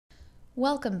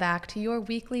Welcome back to your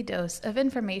weekly dose of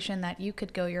information that you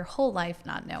could go your whole life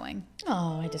not knowing.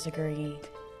 Oh, I disagree.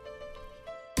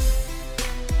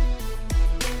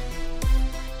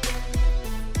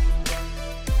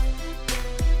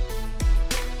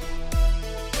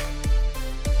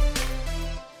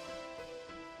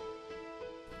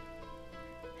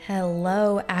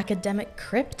 Hello, academic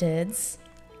cryptids.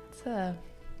 I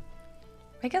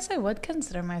guess I would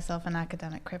consider myself an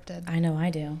academic cryptid. I know I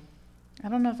do. I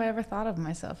don't know if I ever thought of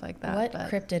myself like that. What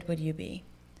cryptid would you be?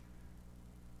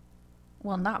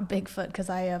 Well, not Bigfoot, because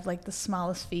I have like the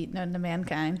smallest feet known to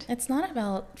mankind. It's not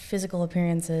about physical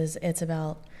appearances. It's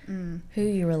about who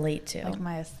you relate to. Like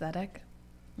my aesthetic.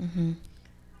 Mm-hmm.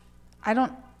 I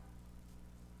don't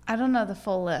know the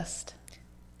full list.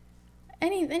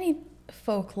 Any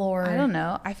folklore. I don't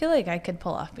know. I feel like I could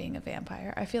pull off being a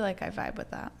vampire. I feel like I vibe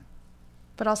with that.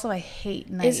 But also I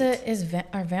hate night.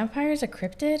 Are vampires a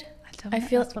cryptid? I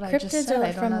feel that's what I just said.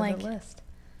 I don't know like the list.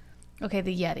 Okay,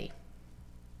 the Yeti.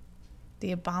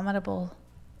 The abominable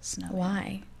snowman.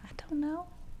 Why? I don't know.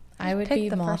 I would be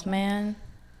Mothman.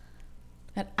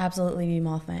 I'd absolutely be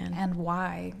Mothman. And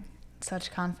why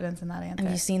such confidence in that answer?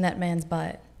 Have you seen that man's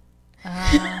butt?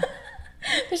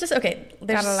 There's just There's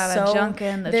got a lot of junk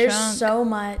in the There's trunk. so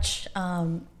much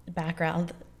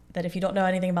background that if you don't know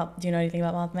anything about, do you know anything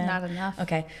about Mothman? Not enough.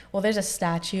 Okay. Well, there's a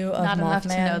statue of Mothman. Not enough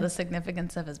to know the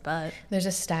significance of his butt. There's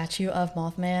a statue of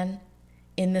Mothman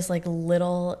in this like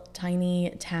little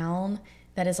tiny town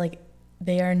that is like,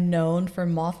 they are known for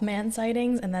Mothman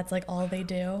sightings, and that's like all they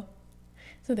do.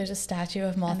 So there's a statue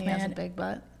of Mothman. And he has a big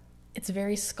butt. It's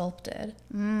very sculpted.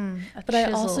 But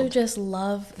I also just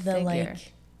love the figure.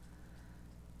 like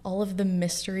all of the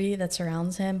mystery that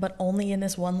surrounds him, but only in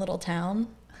this one little town.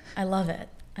 I love it.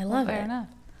 I love it. Fair enough.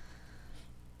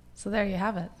 So there you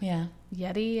have it. Yeah.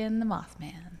 Yeti and the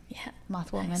Mothman. Yeah.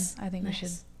 Mothwoman. Nice. I think we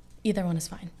should. Either one is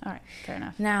fine. All right. Fair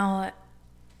enough. Now,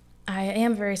 I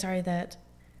am very sorry that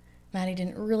Maddie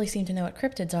didn't really seem to know what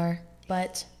cryptids are,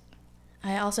 but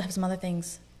I also have some other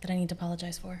things that I need to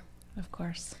apologize for. Of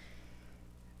course.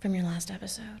 From your last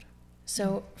episode.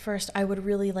 So first, I would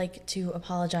really like to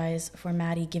apologize for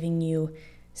Maddie giving you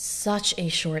such a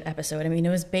short episode. I mean, it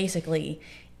was basically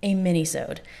a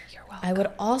mini-sode. You're welcome. I would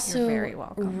also very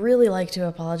welcome. really like to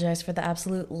apologize for the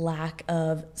absolute lack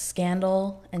of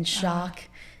scandal and shock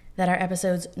that our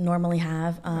episodes normally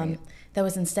have. Right. That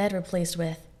was instead replaced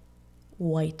with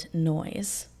white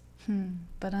noise.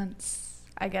 But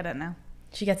I get it now.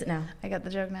 She gets it now. I get the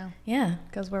joke now. Yeah.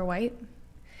 Because we're white.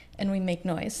 And we make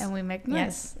noise. And we make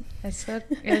noise. Yes.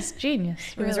 It's genius.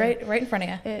 It was right in front of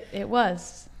you. It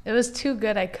was. It was too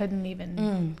good. I couldn't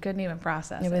even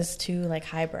process it. It was too like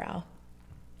highbrow.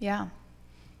 Yeah.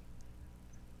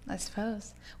 I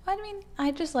suppose. Well, I mean,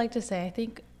 I just like to say, I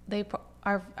think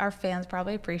our fans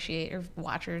probably appreciate, or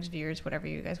watchers, viewers, whatever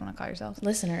you guys want to call yourselves.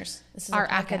 Listeners. This is our a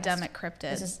podcast. academic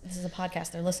cryptids. This is a podcast.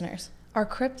 They're listeners. Our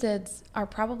cryptids are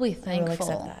probably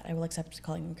thankful. I will accept that. I will accept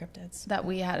calling them cryptids. That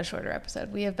we had a shorter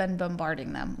episode. We have been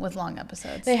bombarding them with long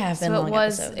episodes. They have been long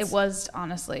episodes. It was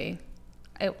honestly,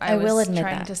 I will admit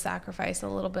trying that. to sacrifice a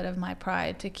little bit of my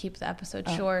pride to keep the episode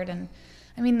short. And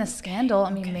I mean, the scandal.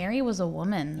 I mean, Mary was a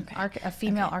woman, a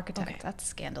female architect. Okay. That's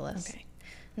scandalous. Okay.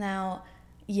 Now,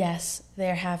 yes,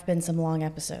 there have been some long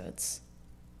episodes.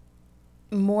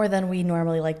 More than we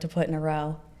normally like to put in a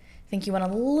row. I think you went a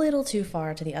little too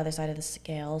far to the other side of the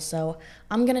scale, so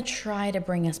I'm going to try to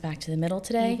bring us back to the middle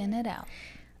today. Even it out.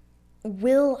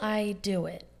 Will I do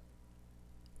it?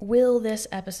 Will this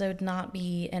episode not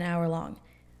be an hour long?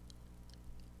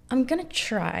 I'm going to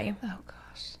try. Oh,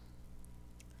 gosh.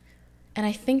 And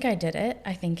I think I did it.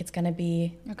 I think it's going to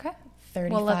be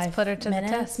 35 well, let's put her to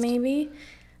minutes, the test. Maybe.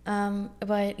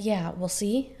 But yeah, we'll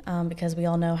see, because we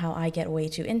all know how I get way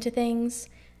too into things.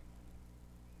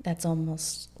 That's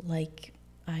almost like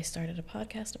I started a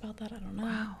podcast about that. I don't know.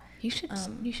 Wow. You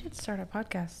should start a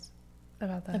podcast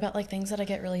about that. About like things that I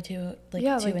get really too into.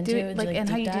 And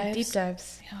how you do deep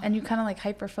dives. Yeah. And you kind of like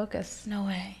hyper focus. No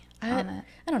way. On it.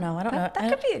 I don't know. That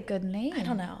could be a good name. I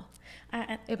don't know.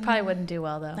 It probably wouldn't do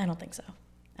well though. I don't think so.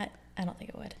 I don't think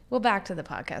it would. Well, back to the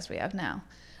podcast we have now.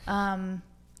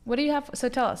 What do you have? So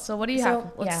tell us. So what do you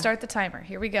have? Let's start the timer.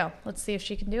 Here we go. Let's see if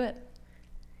she can do it.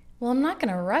 Well, I'm not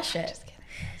going to rush it. Just kidding.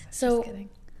 Just kidding.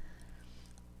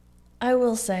 I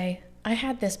will say, I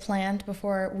had this planned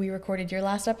before we recorded your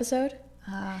last episode.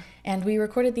 And we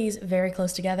recorded these very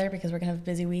close together because we're going to have a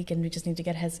busy week and we just need to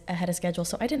get ahead of schedule.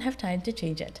 So I didn't have time to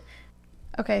change it.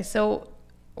 Okay, so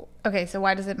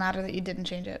why does it matter that you didn't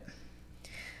change it?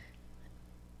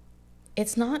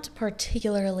 It's not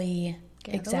particularly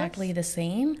exactly the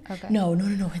same. Okay. No.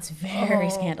 It's very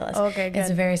scandalous. Okay, good.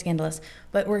 It's very scandalous.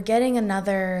 But we're getting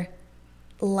another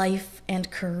life and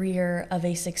career of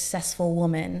a successful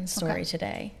woman story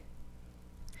today.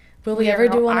 Will we ever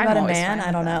do one about a man?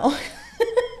 I don't know.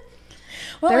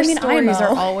 Well, Their stories IMO.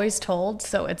 are always told,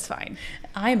 so it's fine.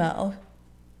 IMO.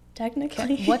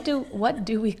 Technically. What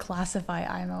do we classify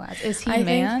IMO as? Is he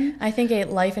I think a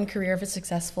life and career of a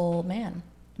successful man.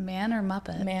 Man or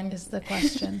Muppet? Man is the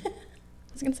question. I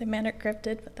was going to say man or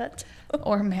cryptid, but that's...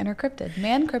 Or man or cryptid.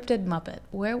 Man, cryptid, Muppet.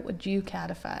 Where would you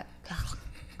catify?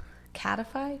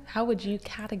 Catify? How would you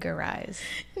categorize?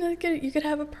 You could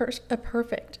have a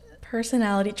perfect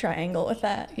personality triangle with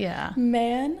that. Yeah.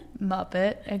 Man,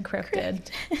 Muppet, and cryptid.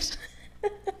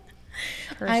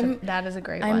 That is a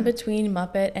great one. I'm between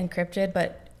Muppet and cryptid,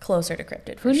 but closer to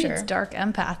cryptid for Who sure. needs dark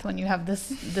empath when you have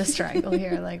this triangle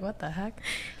here? Like, what the heck?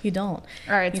 You don't.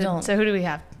 All right, so who do we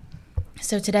have?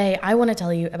 So today I want to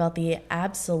tell you about the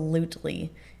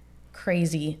absolutely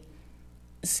crazy,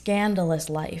 scandalous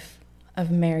life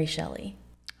of Mary Shelley.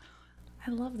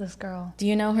 I love this girl. Do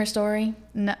you know her story?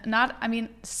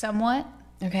 Somewhat.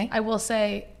 Okay. I will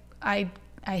say I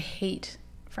hate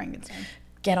Frankenstein.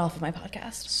 Get off of my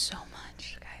podcast. So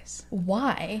much, guys.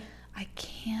 Why? I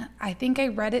can't. I think I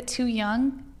read it too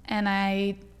young, and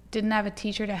I didn't have a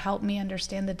teacher to help me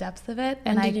understand the depth of it.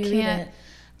 And when did you read it?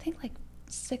 I think like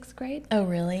 6th grade. Oh,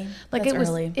 really? Like That's it was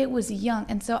early. It was young,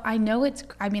 and so I know I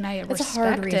respect it. It's a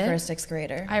hard read for a 6th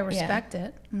grader. I respect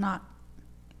it. I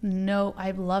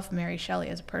love Mary Shelley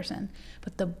as a person,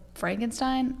 but the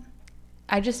Frankenstein,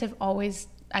 I just have always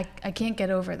I can't get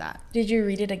over that. Did you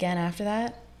read it again after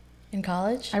that in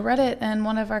college? I read it in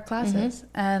one of our classes,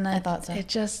 and I thought so.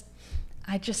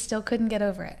 I just still couldn't get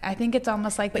over it. I think it's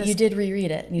almost like But you did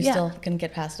reread it, and you still couldn't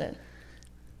get past it.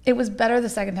 It was better the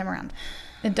second time around.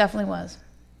 It definitely was.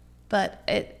 But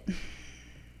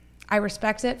I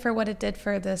respect it for what it did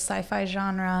for the sci-fi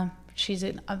genre. She's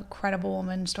an incredible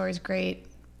woman. Story's great.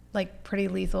 Like, pretty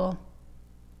lethal.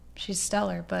 She's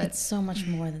stellar, but... It's so much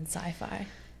more than sci-fi.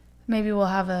 Maybe we'll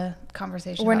have a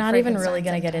conversation We're about not even Frankenstein really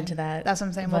going to get sometime. into that. That's what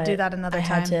I'm saying. We'll do that another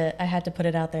time. I had to put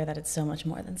it out there that it's so much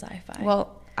more than sci-fi.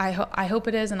 Well, I hope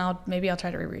it is, and I'll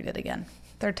try to reread it again.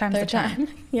 Third time's the charm.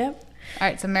 Yep. All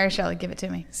right, so Mary Shelley, give it to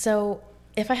me. So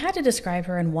if I had to describe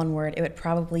her in one word, it would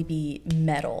probably be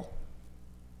metal.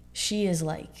 She is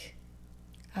like...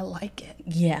 I like it.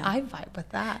 Yeah. I vibe with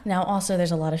that. Now, also,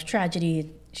 there's a lot of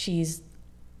tragedy.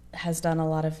 Has done a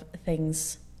lot of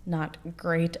things not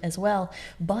great as well,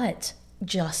 but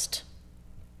just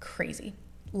crazy.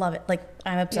 Love it. Like,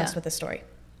 I'm obsessed with this story.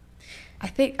 I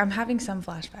think I'm having some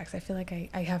flashbacks. I feel like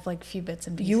I have like a few bits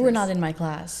and pieces. You were not in my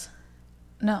class.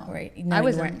 No. Right. No, I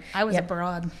was you weren't. I was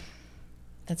abroad.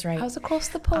 That's right. I was across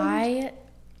the pond. I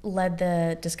led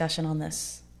the discussion on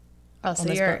this. Oh,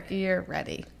 so you're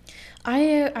ready.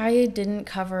 I didn't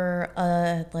cover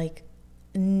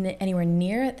anywhere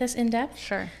near this in depth.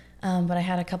 Sure. But I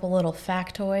had a couple little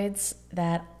factoids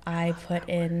that I put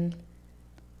in.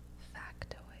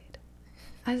 Factoid.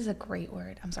 That is a great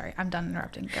word. I'm sorry. I'm done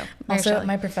interrupting. Go. Also,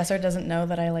 my professor doesn't know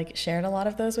that I shared a lot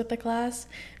of those with the class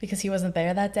because he wasn't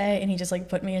there that day, and he just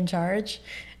put me in charge.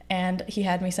 And he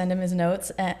had me send him his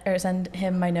notes, or send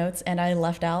him my notes, and I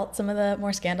left out some of the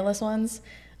more scandalous ones,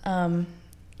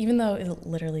 even though it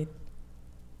literally,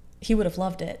 he would have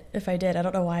loved it if I did. I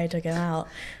don't know why I took it out.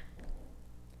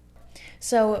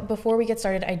 So before we get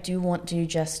started, I do want to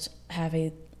just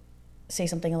say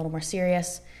something a little more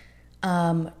serious.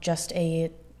 Just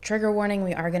a trigger warning.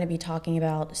 We are going to be talking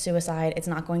about suicide. It's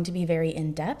not going to be very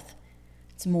in-depth.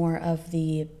 It's more of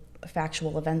the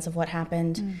factual events of what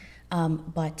happened.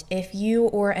 But if you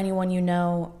or anyone you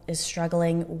know is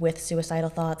struggling with suicidal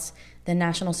thoughts, the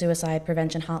National Suicide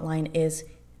Prevention Hotline is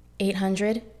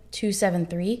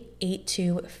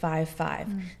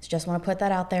 800-273-8255. So just want to put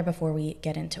that out there before we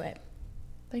get into it.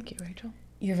 Thank you, Rachel.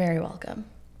 You're very welcome.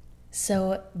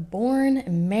 So, born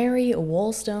Mary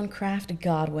Wollstonecraft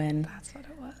Godwin. That's what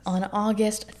it was. On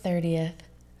August 30th,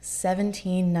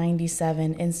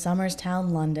 1797, in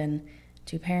Somerstown, London,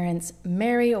 to parents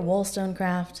Mary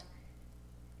Wollstonecraft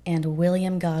and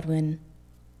William Godwin,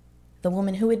 the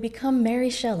woman who would become Mary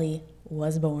Shelley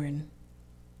was born.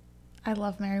 I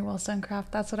love Mary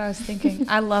Wollstonecraft. That's what I was thinking.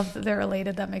 I love that they're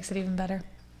related. That makes it even better.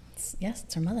 Yes,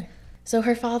 it's her mother. So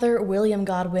her father, William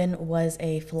Godwin, was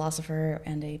a philosopher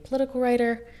and a political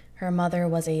writer. Her mother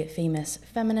was a famous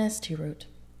feminist who wrote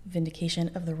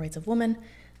Vindication of the Rights of Woman,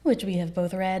 which we have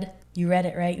both read. You read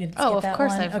it, right? You didn't skip that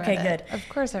one? I've read it. Okay, good. Of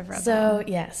course I've read that So, one.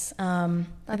 yes.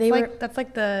 That's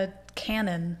like the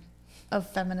canon of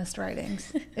feminist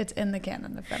writings. It's in the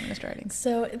canon of feminist writings.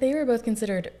 So they were both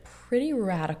considered pretty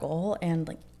radical and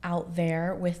like out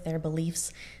there with their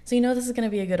beliefs. So you know this is going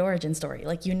to be a good origin story.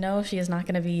 Like, you know, she is not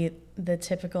going to be the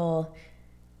typical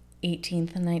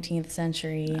 18th and 19th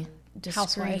century discreet,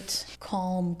 housewife,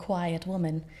 calm, quiet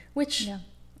woman, which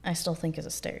I still think is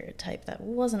a stereotype that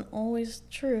wasn't always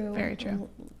true. Very true.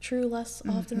 True less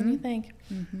often than you think.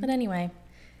 But anyway,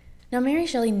 now Mary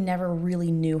Shelley never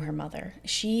really knew her mother.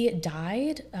 She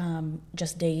died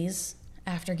just days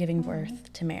after giving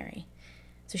birth to Mary.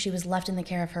 So she was left in the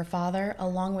care of her father,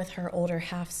 along with her older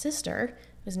half-sister,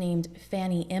 who was named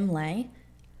Fanny Imlay,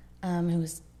 who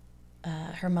was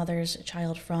her mother's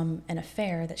child from an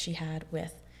affair that she had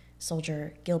with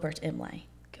soldier Gilbert Imlay.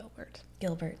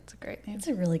 Gilbert. It's a great name. It's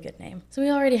a really good name. So we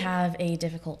already have a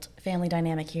difficult family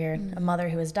dynamic here. A mother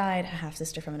who has died, a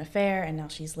half-sister from an affair, and now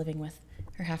she's living with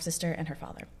her half-sister and her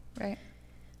father. Right.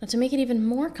 Now, to make it even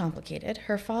more complicated,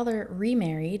 her father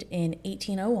remarried in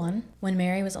 1801, when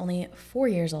Mary was only 4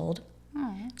 years old,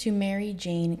 to Mary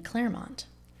Jane Claremont.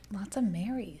 Lots of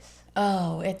Marys.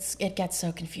 Oh, it gets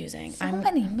so confusing. So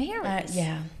many Marys.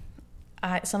 Yeah.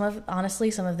 Some of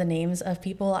the names of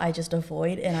people I just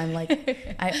avoid, and I'm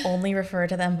like, I only refer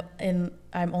to them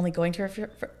I'm only going to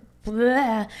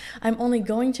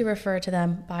refer to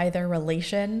them by their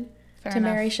relation to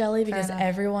Mary Shelley, because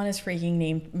everyone is freaking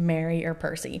named Mary or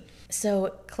Percy.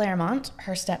 So Claremont,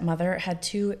 her stepmother, had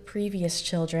 2 previous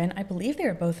children. I believe they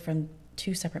were both from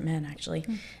 2 separate men, actually.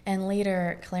 And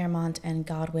later, Claremont and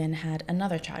Godwin had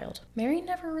another child. Mary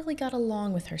never really got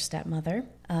along with her stepmother.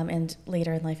 And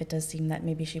later in life, it does seem that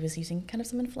maybe she was using kind of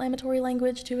some inflammatory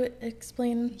language to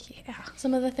explain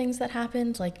some of the things that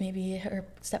happened. Like maybe her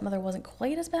stepmother wasn't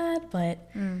quite as bad, but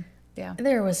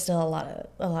there was still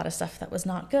a lot of stuff that was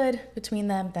not good between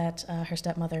them that her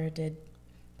stepmother did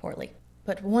poorly.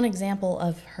 But one example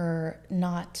of her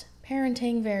not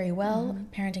parenting very well,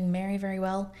 parenting Mary very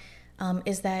well,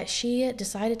 is that she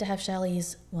decided to have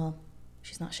Shelley's, well,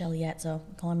 she's not Shelley yet, so I'll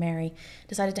call her Mary,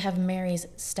 decided to have Mary's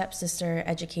stepsister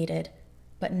educated,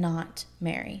 but not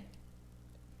Mary.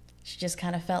 She just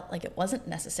kind of felt like it wasn't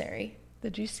necessary.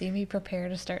 Did you see me prepare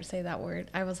to say that word?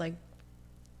 I was like...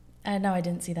 No, I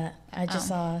didn't see that. I just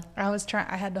saw...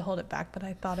 I had to hold it back, but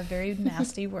I thought a very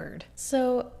nasty word.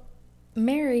 So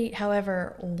Mary,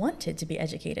 however, wanted to be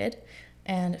educated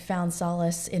and found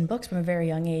solace in books from a very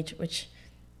young age, which...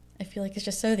 I feel like it's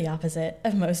just so the opposite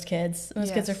of most kids.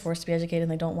 Most kids are forced to be educated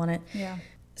and they don't want it. Yeah.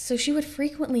 So she would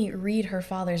frequently read her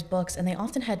father's books, and they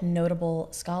often had notable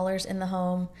scholars in the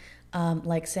home,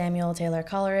 like Samuel Taylor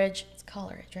Coleridge. It's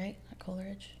Coleridge, right? Not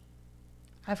Coleridge.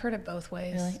 I've heard it both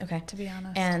ways. Really? Okay. To be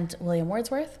honest. And William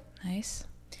Wordsworth. Nice.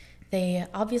 They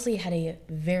obviously had a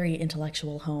very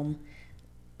intellectual home,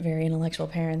 very intellectual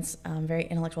parents, very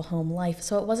intellectual home life.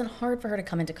 So it wasn't hard for her to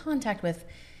come into contact with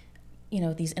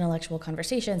these intellectual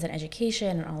conversations and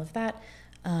education and all of that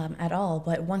at all.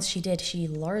 But once she did, she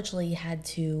largely had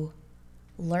to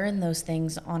learn those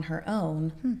things on her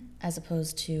own, as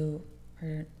opposed to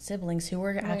her siblings who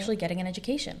were actually getting an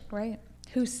education. Right.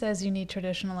 Who says you need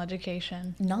traditional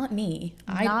education? Not me.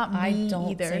 I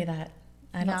don't either. Say that.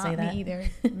 I don't say that. Not me either.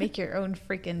 Make your own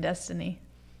freaking destiny.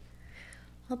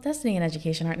 Well, destiny and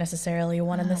education aren't necessarily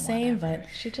one and the same, but...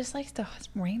 She just likes to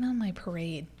rain on my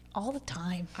parade. All the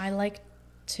time. I like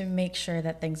to make sure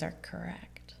that things are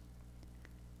correct.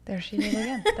 There she did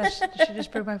again. She just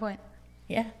proved my point.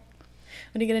 Yeah.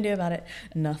 What are you going to do about it?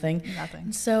 Nothing.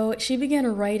 So she began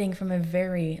writing from a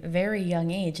very, very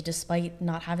young age, despite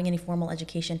not having any formal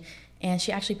education. And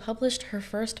she actually published her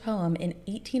first poem in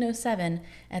 1807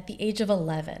 at the age of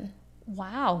 11.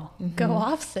 Wow. Go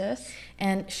off, sis.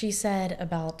 And she said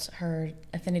about her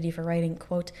affinity for writing,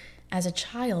 quote, "As a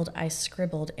child, I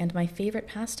scribbled, and my favorite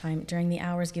pastime during the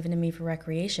hours given to me for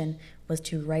recreation was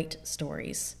to write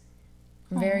stories."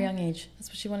 From a very young age. That's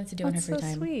what she wanted to do in her free time.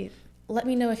 That's so sweet. Let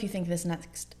me know if you think this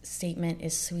next statement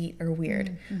is sweet or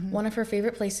weird. One of her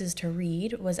favorite places to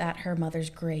read was at her mother's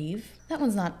grave. That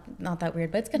one's not that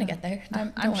weird, but it's going to get there.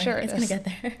 I'm sure it's going to get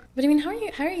there. But I mean, how are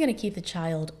you going to keep the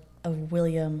child of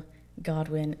William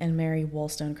Godwin and Mary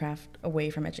Wollstonecraft away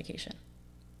from education?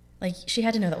 Like, she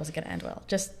had to know that wasn't going to end well.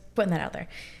 Just putting that out there.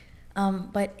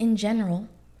 But in general,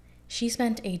 she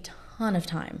spent a ton of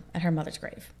time at her mother's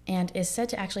grave and is said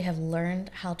to actually have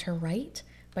learned how to write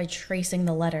by tracing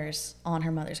the letters on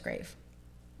her mother's grave.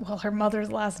 Well, her mother's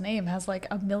last name has like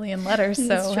 1 million letters,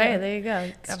 so hey, there you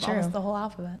go. That's almost the whole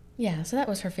alphabet. Yeah, so that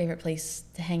was her favorite place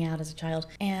to hang out as a child.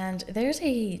 And there's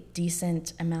a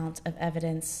decent amount of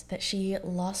evidence that she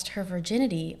lost her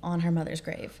virginity on her mother's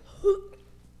grave.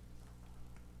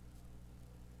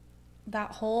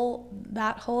 That whole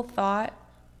thought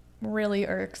really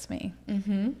irks me.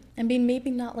 Mm-hmm. I mean, maybe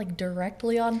not like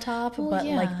directly on top, Well, but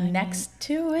yeah, like I next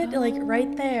to it, like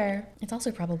right there. It's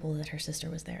also probable that her sister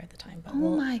was there at the time. But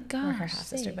Oh my gosh, or her half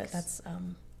sister. But that's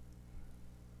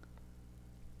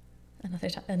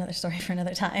another story for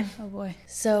another time. Oh boy.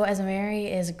 So as Mary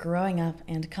is growing up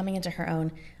and coming into her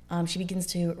own, she begins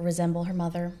to resemble her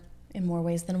mother in more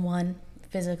ways than one,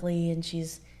 physically, and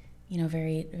she's,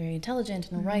 very, very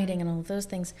intelligent and writing and all of those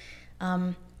things.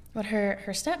 But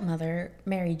her stepmother,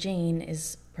 Mary Jane,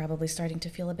 is probably starting to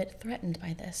feel a bit threatened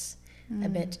by this, a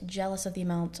bit jealous of the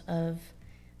amount of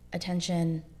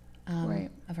attention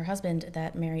of her husband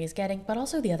that Mary is getting, but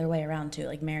also the other way around too.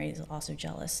 Like Mary is also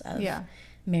jealous of the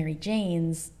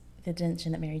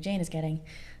attention that Mary Jane is getting.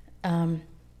 And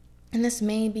this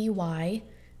may be why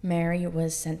Mary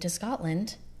was sent to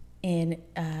Scotland in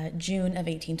June of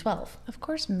 1812. Of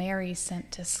course, Mary's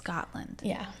sent to Scotland.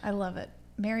 Yeah. I love it.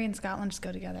 Mary and Scotland just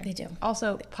go together. They do.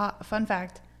 Also, fun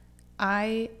fact,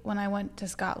 when I went to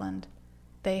Scotland,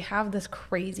 they have this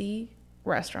crazy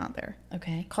restaurant there.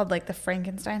 Okay. Called like the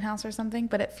Frankenstein house or something,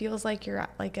 but it feels like you're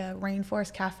at like a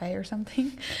rainforest cafe or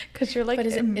something. Because you're like... But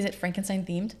is it Frankenstein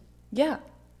themed? Yeah.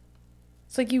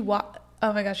 It's like you walk...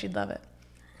 Oh my gosh, you'd love it.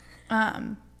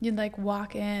 You'd like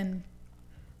walk in...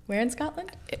 Where in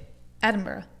Scotland?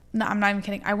 Edinburgh. No, I'm not even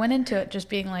kidding. I went into it just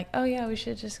being like, oh yeah, we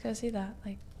should just go see that.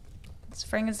 Like, it's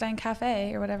Frankenstein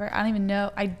Cafe or whatever. I don't even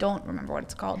know. I don't remember what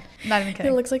it's called. I'm not even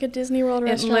kidding. It looks like a Disney World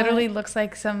restaurant. It literally looks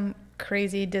like some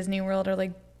crazy Disney World or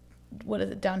like, what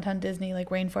is it, Downtown Disney, like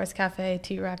Rainforest Cafe,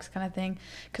 T-Rex kind of thing.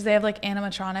 Because they have like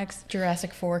animatronics.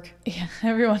 Jurassic Fork. Yeah,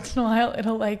 every once in a while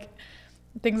it'll like,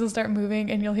 things will start moving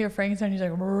and you'll hear Frankenstein. He's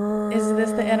like, brrr. Is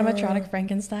this the animatronic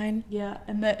Frankenstein? Yeah,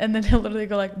 and then he'll literally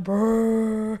go like,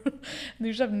 brrr. And they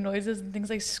just have noises and things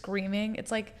like screaming.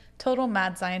 It's like total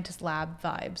mad scientist lab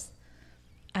vibes.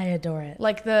 I adore it.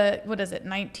 Like the, what is it,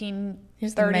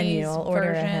 1930s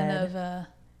version of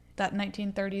that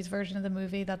 1930s version of the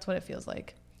movie. That's what it feels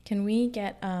like. Can we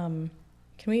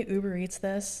Uber Eats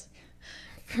this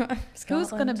from Scotland?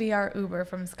 Who's going to be our Uber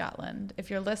from Scotland? If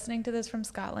you're listening to this from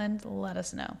Scotland, let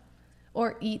us know.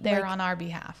 Or eat there on our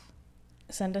behalf.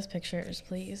 Send us pictures,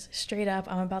 please. Straight up,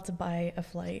 I'm about to buy a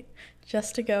flight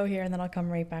just to go here and then I'll come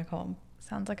right back home.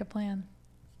 Sounds like a plan.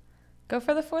 Go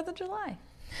for the 4th of July.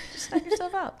 Just knock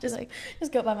yourself out. Just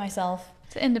go by myself.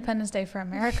 It's Independence Day for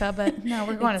America, but no,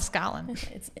 we're going to Scotland.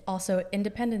 It's also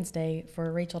Independence Day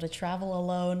for Rachel to travel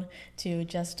alone, to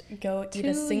just go eat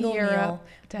a single meal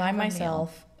by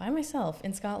myself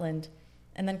in Scotland,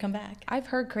 and then come back. I've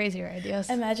heard crazier ideas.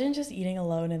 Imagine just eating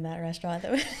alone in that restaurant.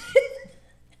 That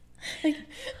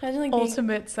imagine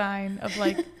ultimate sign of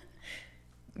like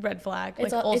red flag.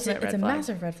 It's a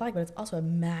massive red flag, but it's also a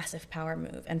massive power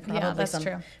move, and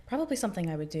probably something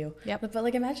I would do. Yep. But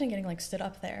like, imagine getting like stood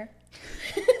up there.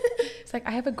 It's like,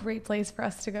 I have a great place for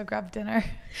us to go grab dinner,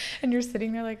 and you're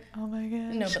sitting there like, oh my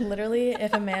gosh. No, but literally,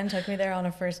 if a man took me there on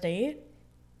a first date,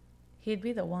 he'd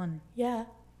be the one. Yeah.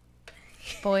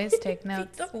 Boys, take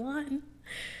notes. He'd be the one.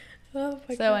 Oh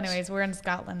my gosh. So, anyways, we're in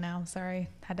Scotland now. Sorry,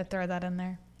 had to throw that in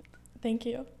there. Thank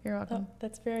you. You're welcome.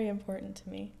 That's very important to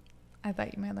me. I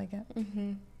thought you might like it.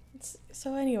 Mm-hmm.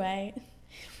 So anyway,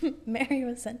 Mary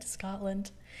was sent to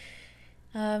Scotland.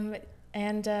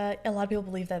 And a lot of people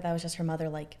believe that was just her mother,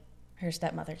 like her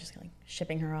stepmother, just like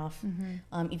shipping her off,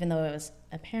 even though it was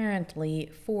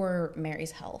apparently for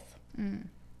Mary's health. Mm.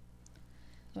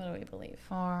 What do we believe?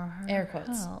 For her air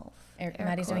quotes. Health.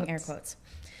 Maddie's doing air quotes.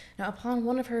 Now, upon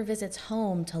one of her visits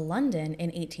home to London in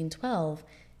 1812,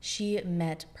 she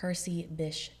met Percy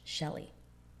Bysshe Shelley.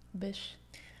 Bysshe.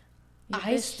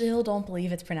 I still don't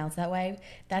believe it's pronounced that way.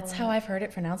 That's how I've heard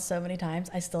it pronounced so many times.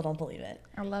 I still don't believe it.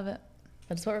 I love it.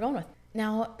 But it's what we're going with.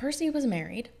 Now, Percy was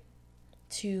married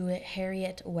to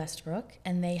Harriet Westbrook,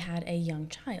 and they had a young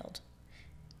child.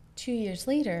 2 years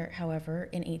later, however,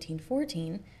 in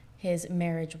 1814, his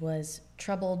marriage was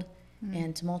troubled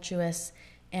and tumultuous,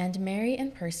 and Mary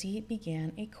and Percy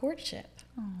began a courtship.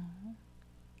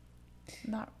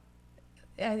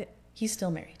 He's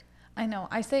still married. I know.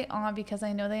 I say because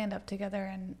I know they end up together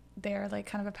and they're like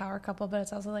kind of a power couple, but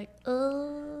it's also like,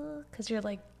 because you're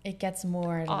like, it gets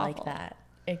more awful. Like that.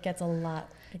 It gets a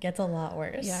lot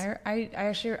worse. Yeah,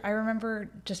 I remember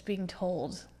just being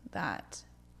told that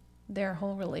their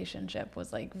whole relationship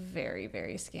was like very,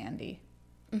 very scandy.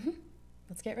 Mm-hmm.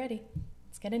 Let's get ready.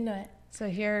 Let's get into it. So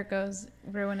here goes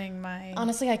ruining my...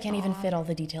 Honestly, I can't even fit all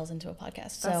the details into a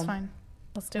podcast. That's fine.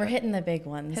 Let's do it. We're hitting the big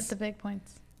ones. Hit the big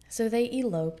points. So they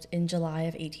eloped in July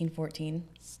of 1814.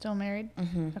 Still married?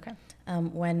 Mm-hmm. Okay.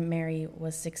 When Mary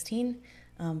was 16,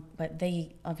 But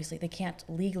they can't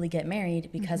legally get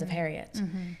married because of Harriet.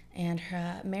 And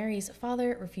Mary's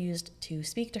father refused to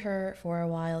speak to her for a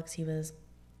while because he was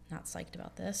not psyched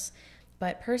about this.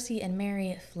 But Percy and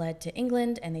Mary fled to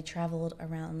England, and they traveled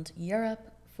around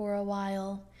Europe for a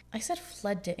while. I said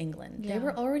fled to England. Yeah. They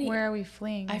were already... Where are we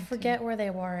fleeing? I forget where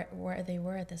they were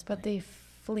at this point. But they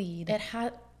fleed. It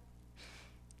had...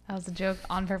 That was a joke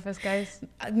on purpose, guys.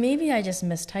 Maybe I just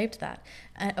mistyped that.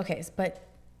 Okay, but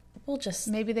we'll just...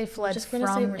 Maybe they fled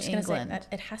from England.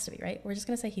 It has to be, right? We're just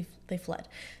going to say they fled.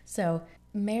 So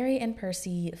Mary and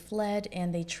Percy fled,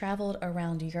 and they traveled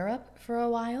around Europe for a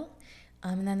while.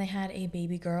 And then they had a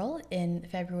baby girl in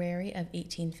February of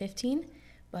 1815.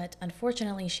 But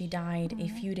unfortunately, she died a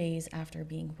few days after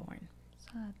being born.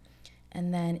 Sad.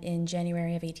 And then in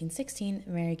January of 1816,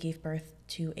 Mary gave birth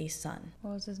to a son.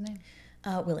 What was his name?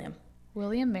 William.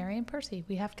 William, Mary, and Percy.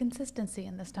 We have consistency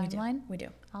in this timeline. We do.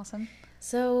 Awesome.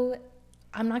 So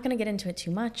I'm not going to get into it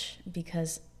too much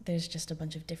because there's just a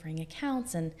bunch of differing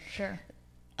accounts, and Sure.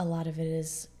 a lot of it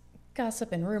is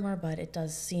gossip and rumor, but it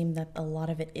does seem that a lot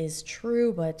of it is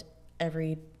true, but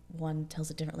everyone tells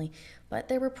it differently. But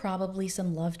there were probably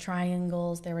some love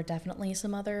triangles. There were definitely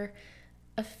some other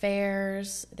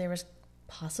affairs. There was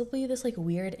possibly this like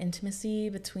weird intimacy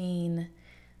between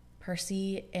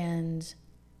Percy and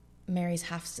Mary's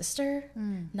half sister,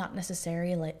 not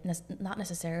necessarily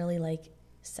like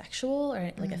sexual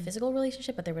or like a physical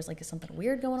relationship, but there was like something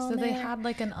weird going on So there. they had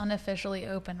like an unofficially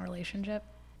open relationship.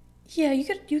 Yeah,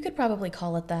 you could probably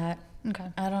call it that.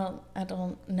 Okay. I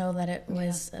don't know that it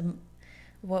was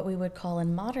what we would call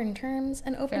in modern terms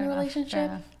an open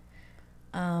relationship.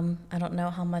 I don't know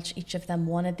how much each of them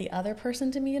wanted the other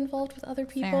person to be involved with other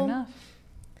people. Fair enough.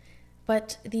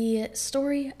 But the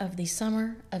story of the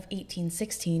summer of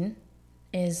 1816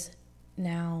 is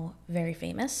now very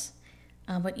famous,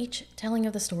 but each telling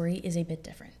of the story is a bit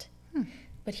different.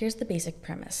 But here's the basic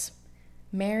premise.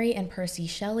 Mary and Percy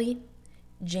Shelley,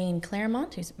 Jane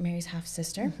Clairmont, who's Mary's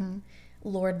half-sister,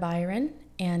 Lord Byron,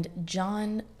 and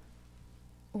John...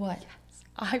 What? Yes.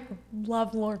 I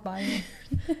love Lord Byron.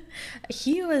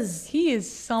 He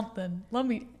is something.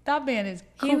 That man is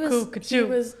cuckoo. He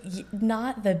was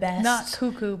not the best. Not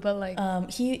cuckoo, but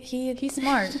like he's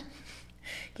smart.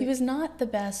 He was not the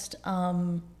best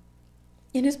in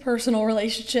his personal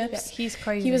relationships. Yeah, he's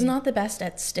crazy. He was not the best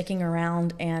at sticking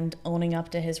around and owning up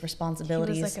to his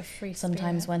responsibilities. He was like a free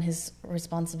Sometimes spirit.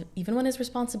 when even when his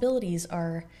responsibilities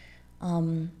are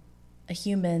a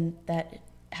human that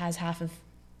has half of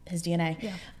his DNA.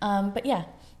 Yeah. But yeah,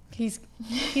 he's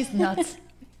nuts.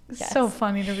 Yes. So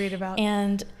funny to read about.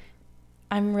 And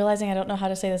I'm realizing I don't know how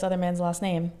to say this other man's last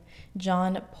name.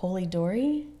 John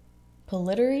Polidori?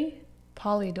 Polidori,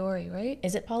 right?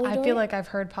 Is it Polidori? I feel like I've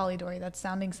heard Polidori. That's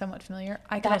sounding somewhat familiar.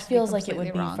 That feels like it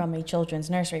would be wrong. from a children's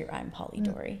nursery rhyme,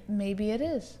 Polidori. Maybe it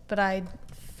is, but I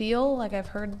feel like I've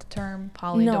heard the term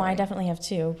Polidori. No, I definitely have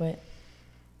too, but...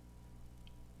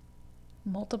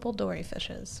 Multiple dory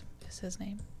fishes is his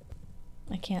name.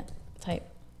 I can't type.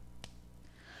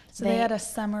 So they had a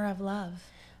summer of love.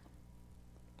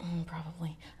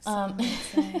 Probably. Some would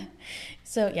say.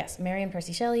 So yes, Mary and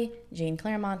Percy Shelley, Jane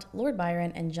Clairmont, Lord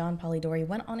Byron, and John Polidori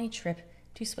went on a trip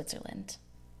to Switzerland.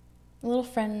 A little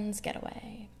friends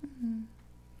getaway.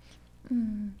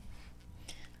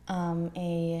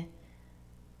 A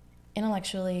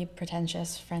intellectually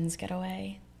pretentious friends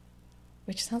getaway,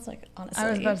 which sounds like, honestly... I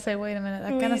was about to say, wait a minute,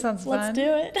 that kind of sounds fun. Let's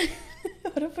do it.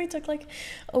 What if we took like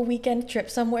a weekend trip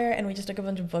somewhere and we just took a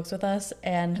bunch of books with us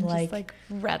and just like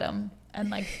read them and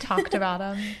like talked about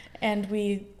them and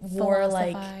we wore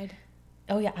like...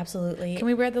 Oh yeah, absolutely. Can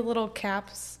we wear the little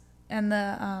caps and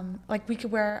the like we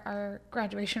could wear our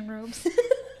graduation robes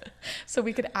so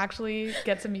we could actually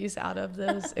get some use out of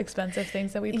those expensive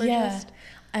things that we purchased? Yeah,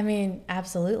 I mean,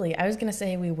 absolutely. I was gonna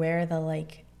say we wear the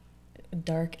like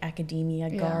dark academia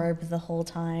garb the whole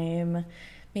time.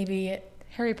 Maybe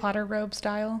Harry Potter robe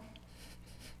style.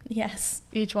 Yes.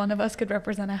 Each one of us could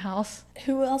represent a house.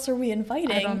 Who else are we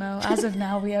inviting? I don't know. As of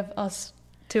now, we have us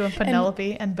two and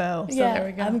Penelope and Bo. So yeah, there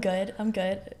we go. I'm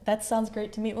good. That sounds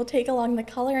great to me. We'll take along the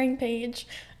coloring page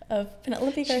of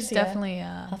Penelope Garcia. She's definitely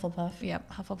Hufflepuff. Yep,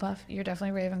 Hufflepuff. You're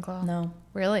definitely Ravenclaw. No.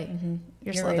 Really? Mm-hmm.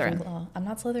 You're Slytherin. Ravenclaw. I'm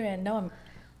not Slytherin. No, I'm...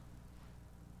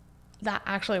 That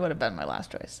actually would have been my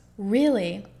last choice.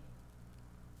 Really?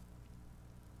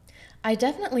 I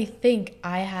definitely think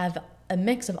I have a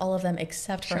mix of all of them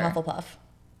except for Hufflepuff.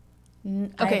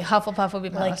 Okay, Hufflepuff would be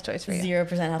my last choice for you. 0%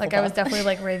 Hufflepuff. Like I was definitely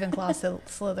like Ravenclaw,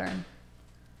 Slytherin.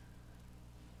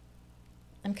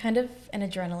 I'm kind of an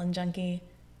adrenaline junkie.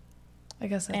 I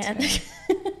guess that's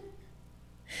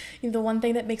and the one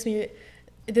thing that makes me...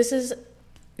 This is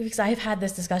because I've had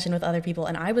this discussion with other people,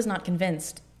 and I was not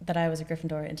convinced that I was a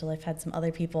Gryffindor until I've had some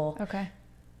other people Okay.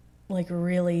 like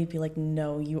really be like,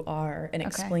 no, you are, and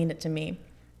explain it to me.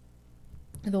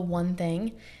 The one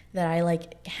thing that I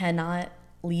like cannot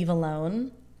leave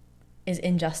alone is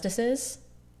injustices.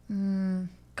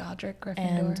 Godric Gryffindor.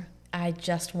 And I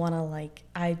just want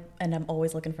to and I'm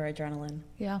always looking for adrenaline.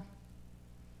 Yeah.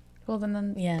 Well,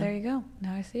 then Yeah. there you go.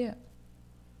 Now I see it.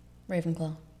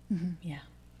 Ravenclaw. Yeah,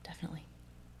 definitely.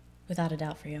 Without a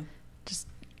doubt for you. Just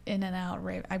in and out.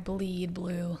 I bleed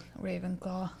blue.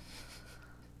 Ravenclaw.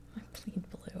 I bleed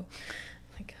blue. Oh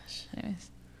my gosh. Anyways.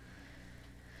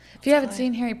 If you haven't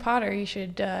seen Harry Potter, you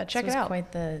should check it out.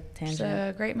 Quite the tangent. It's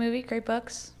a great movie, great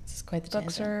books. This is quite the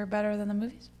Books tangent. are better than the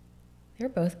movies. They're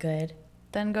both good.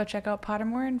 Then go check out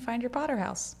Pottermore and find your Potter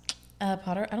house.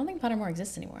 Potter. I don't think Pottermore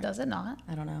exists anymore. Does it not?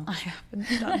 I don't know. I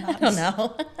haven't done that. I don't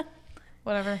know.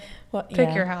 Whatever. Well,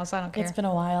 Pick your house. I don't care. It's been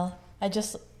a while. I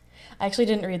actually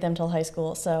didn't read them till high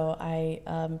school, so I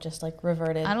just like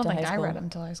reverted. I don't to think high I school. read them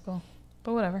till high school,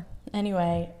 but whatever.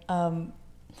 Anyway,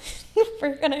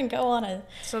 we're gonna go on a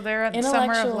So they're at the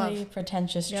Summer of intellectually Love.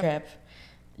 pretentious trip,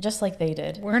 just like they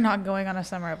did. We're not going on a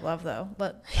Summer of Love, though.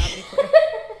 Let that be clear.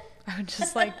 I would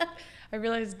just I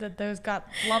realized that those got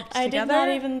lumped I together. did not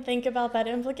even think about that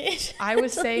implication. I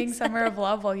was saying Summer of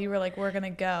Love while you were like, we're going to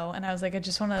go. And I was like, I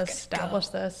just want to establish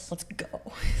this. Let's go.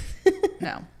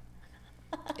 No.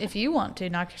 If you want to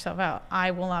knock yourself out,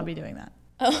 I will not be doing that.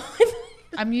 Oh,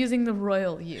 I'm using the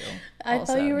royal you. I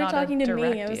also, thought you were not a talking to me.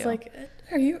 I direct was you. like,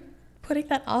 are you putting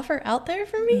that offer out there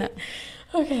for me? No.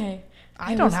 Okay.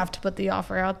 I don't have to put the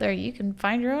offer out there. You can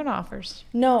find your own offers.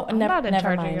 No, I'm not in never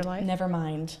charge mind. of your life. Never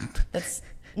mind. That's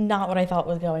not what I thought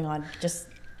was going on. Just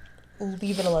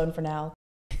leave it alone for now.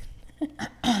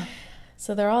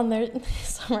 So they're on their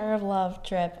Summer of Love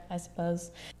trip, I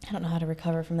suppose. I don't know how to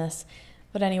recover from this.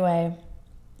 But anyway,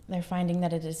 they're finding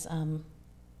that it is,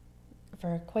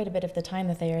 for quite a bit of the time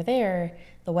that they are there,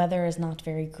 the weather is not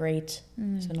very great.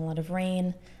 There's been a lot of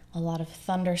rain, a lot of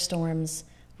thunderstorms,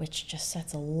 which just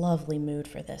sets a lovely mood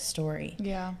for this story.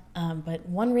 Yeah. But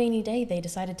one rainy day, they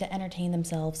decided to entertain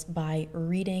themselves by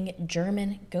reading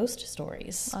German ghost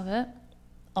stories. Love it.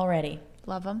 Already.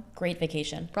 Love them. Great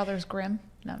vacation. Brothers Grimm.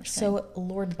 No, I'm just kidding. So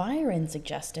Lord Byron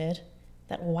suggested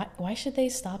that why should they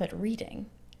stop at reading?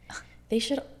 They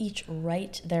should each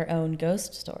write their own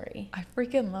ghost story. I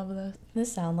freaking love this. Doesn't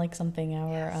this sound like something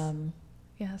our,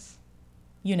 Yes.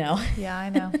 you know. Yeah, I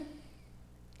know.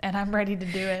 And I'm ready to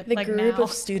do it. The like group now.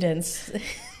 of students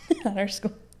at our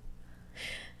school,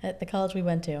 at the college we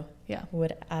went to,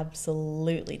 would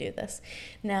absolutely do this.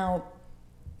 Now,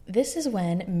 this is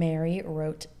when Mary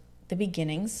wrote the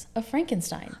beginnings of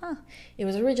Frankenstein. Huh. It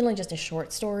was originally just a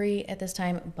short story at this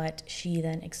time, but she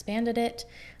then expanded it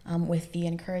with the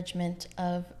encouragement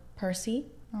of Percy,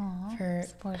 Aww, her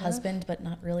supportive. husband, but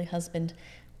not really husband,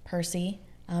 Percy.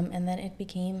 And then it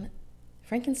became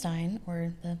Frankenstein,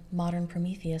 or the modern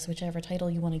Prometheus, whichever title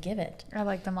you want to give it. I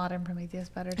like the modern Prometheus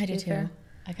better. I do too. Fair.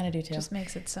 I kind of do too. Just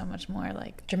makes it so much more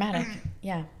like Dramatic,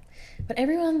 yeah. But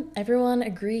everyone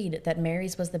agreed that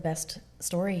Mary's was the best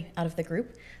story out of the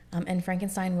group, and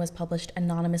Frankenstein was published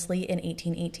anonymously in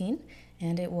 1818,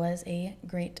 and it was a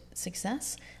great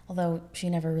success, although she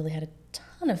never really had a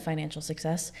ton of financial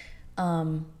success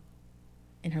in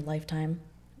her lifetime.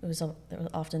 There was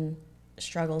often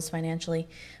struggles financially,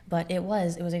 but it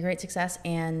was a great success,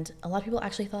 and a lot of people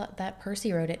actually thought that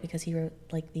Percy wrote it because he wrote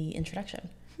like the introduction.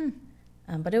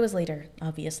 But it was later,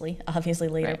 obviously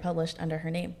later published under her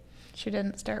name. she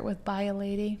didn't start with "By a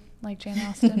Lady" like Jane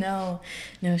Austen. No,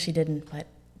 she didn't, but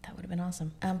that would have been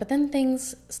awesome. But then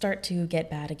things start to get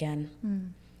bad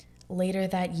again. Later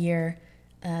that year,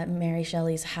 Mary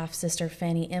Shelley's half-sister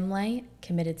Fanny Imlay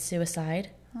committed suicide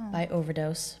by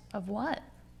overdose. Of what?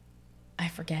 I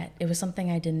forget. It was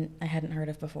something I hadn't heard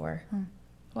of before.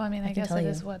 Well, I mean, I can guess tell it you.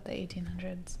 is what, the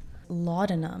 1800s.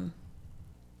 Laudanum,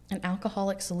 an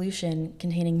alcoholic solution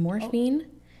containing morphine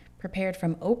prepared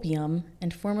from opium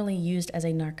and formerly used as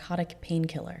a narcotic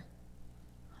painkiller.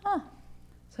 Huh.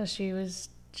 So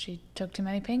she took too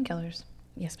many painkillers.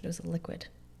 Yes, but it was a liquid.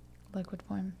 Liquid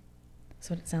form. That's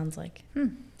what it sounds like.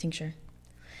 Tincture.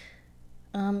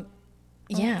 Well,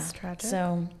 Yeah. that's tragic.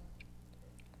 So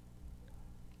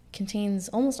contains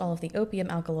almost all of the opium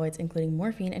alkaloids, including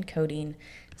morphine and codeine.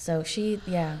 So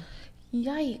Yikes.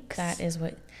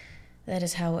 that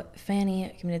is how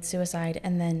Fanny committed suicide.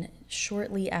 And then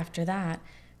shortly after that,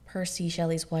 Percy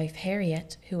Shelley's wife,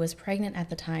 Harriet, who was pregnant at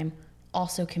the time,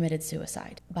 also committed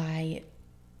suicide by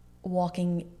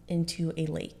walking into a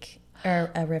lake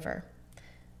or a river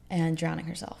and drowning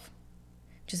herself,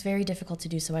 which is very difficult to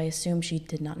do. So I assume she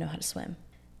did not know how to swim.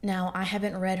 Now, I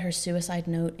haven't read her suicide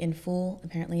note in full.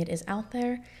 Apparently, it is out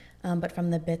there. But from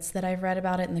the bits that I've read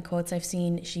about it and the quotes I've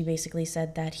seen, she basically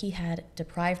said that he had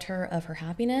deprived her of her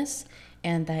happiness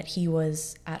and that he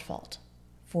was at fault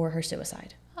for her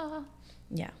suicide.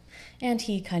 Yeah. And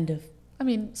he kind of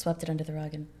swept it under the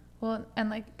rug.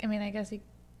 I guess he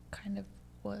kind of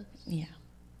was. Yeah,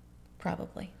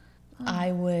 probably.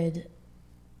 I would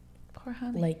poor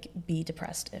honey. Be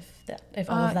depressed if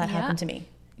all of that happened to me.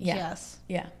 Yeah. Yes.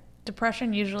 Yeah.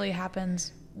 Depression usually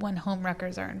happens when home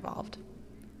wreckers are involved.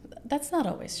 That's not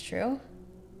always true.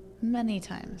 Many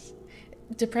times.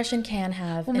 Depression can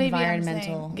have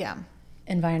environmental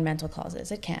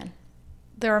causes. It can.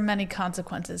 There are many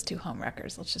consequences to home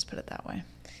wreckers. Let's just put it that way.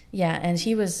 Yeah, and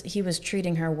he was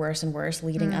treating her worse and worse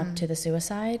leading up to the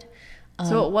suicide.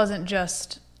 So it wasn't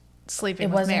just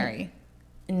sleeping with Mary.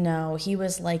 No, he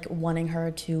was wanting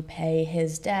her to pay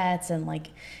his debts, and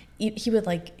he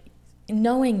would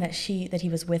knowing that he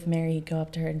was with Mary, he'd go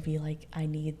up to her and be like, "I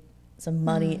need some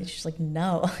money." And she's like,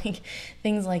 "No,"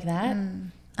 things like that.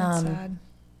 That's sad.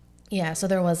 Yeah, so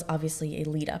there was obviously a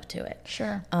lead up to it.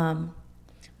 Sure.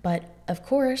 But of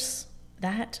course,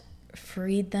 that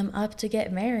freed them up to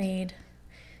get married.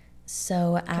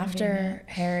 So after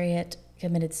Harriet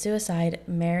committed suicide,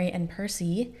 Mary and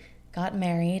Percy got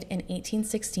married in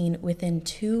 1816 within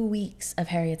 2 weeks of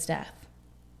Harriet's death.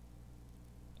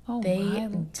 Oh, they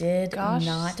did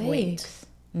not wait.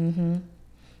 Mm-hmm.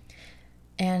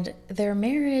 And their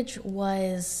marriage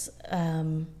was,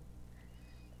 there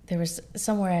was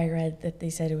somewhere I read that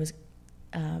they said it was,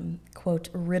 quote,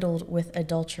 riddled with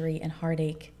adultery and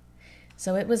heartache.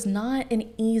 So it was not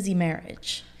an easy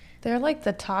marriage. They're like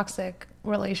the toxic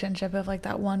relationship of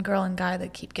that one girl and guy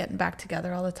that keep getting back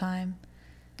together all the time.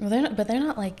 Well, they're not But they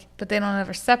don't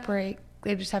ever separate.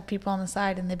 They just have people on the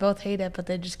side and they both hate it, but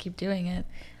they just keep doing it.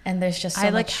 And there's just so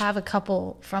I much... have a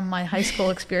couple from my high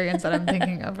school experience that I'm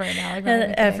thinking of right now.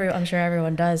 I'm sure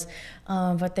everyone does.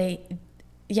 But and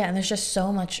there's just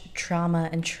so much trauma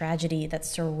and tragedy that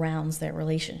surrounds their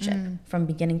relationship from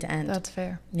beginning to end. That's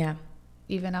fair. Yeah.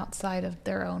 Even outside of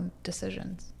their own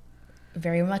decisions.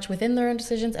 Very much within their own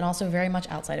decisions and also very much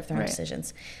outside of their own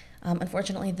decisions.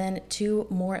 Unfortunately, then 2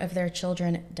 more of their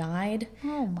children died.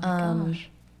 Oh my gosh.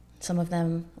 Some of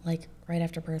them right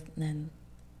after birth, and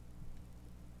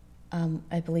then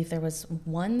I believe there was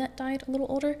one that died a little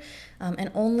older. And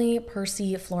only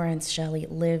Percy Florence Shelley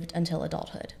lived until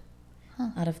adulthood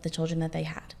out of the children that they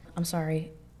had. I'm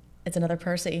sorry, it's another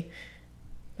Percy,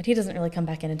 but he doesn't really come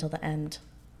back in until the end.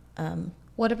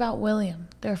 What about William,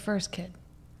 their first kid?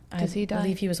 Does he die? I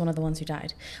believe he was one of the ones who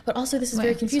died. But also this is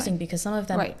very confusing because some of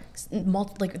them,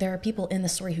 there are people in the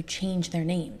story who change their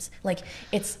names.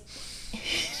 It's...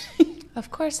 Of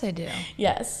course they do.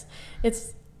 Yes.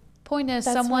 Point is,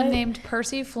 someone named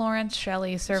Percy Florence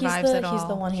Shelley survives it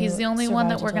all. He's the only one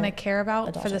that we're going to care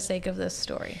about for the sake of this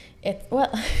story.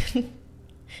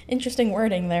 Interesting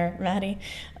wording there, Maddie.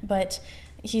 But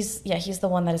he's the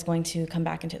one that is going to come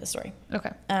back into the story.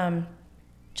 Okay.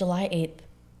 July 8th,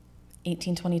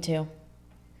 1822.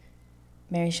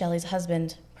 Mary Shelley's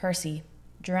husband, Percy,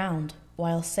 drowned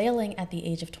while sailing at the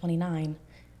age of 29,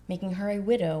 making her a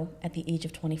widow at the age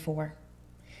of 24.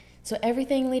 So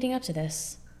everything leading up to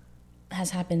this has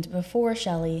happened before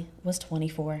Shelley was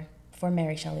 24, before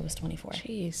Mary Shelley was 24.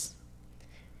 Jeez.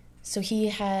 So he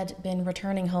had been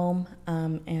returning home,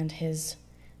 and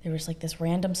there was this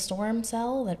random storm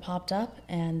cell that popped up,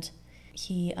 and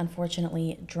he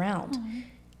unfortunately drowned. Aww.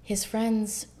 His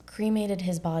friends cremated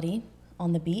his body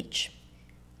on the beach,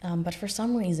 but for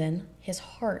some reason, his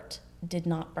heart did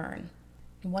not burn.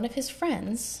 One of his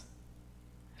friends,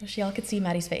 I wish y'all could see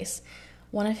Maddie's face.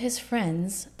 One of his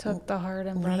friends took the heart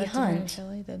and brought it to Mary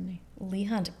Shelley, didn't he? Lee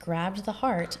Hunt grabbed the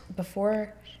heart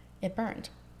before it burned.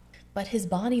 But his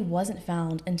body wasn't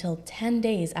found until 10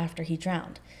 days after he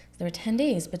drowned. So there were 10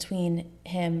 days between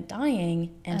him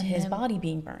dying and his body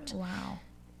being burnt. Wow.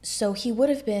 So he would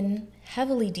have been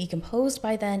heavily decomposed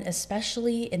by then,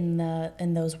 especially in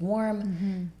those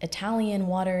warm Italian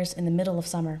waters in the middle of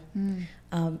summer.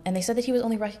 And they said that he was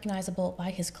only recognizable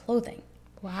by his clothing.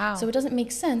 Wow. So it doesn't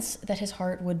make sense that his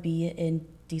heart would be in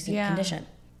decent condition.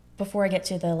 Before I get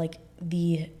to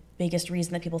the biggest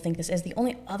reason that people think this is, the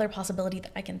only other possibility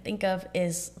that I can think of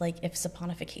is if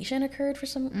saponification occurred for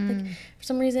some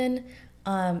reason.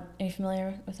 Are you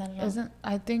familiar with that at all?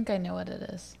 I think I know what it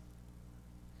is.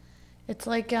 It's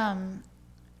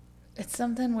it's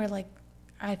something where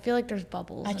I feel like there's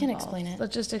bubbles. I can explain it.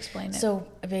 Let's just explain it. So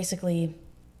basically,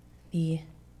 the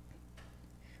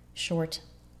short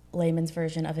layman's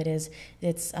version of it is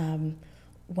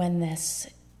when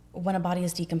a body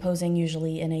is decomposing,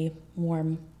 usually in a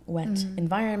warm wet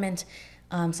environment,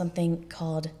 something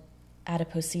called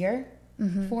adipocere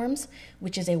forms,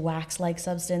 which is a wax-like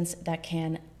substance that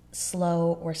can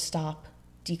slow or stop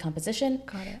decomposition.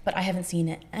 Got it. But I haven't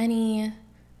seen any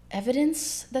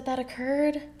evidence that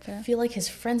occurred. Fair. I feel like his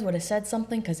friends would have said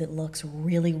something because it looks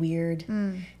really weird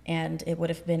and it would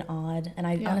have been odd. And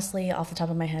I honestly, off the top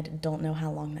of my head, don't know how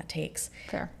long that takes.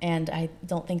 Fair. And I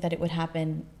don't think that it would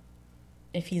happen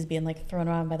if he's being like thrown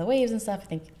around by the waves and stuff. I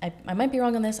think I might be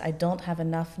wrong on this. I don't have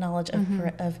enough knowledge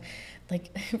of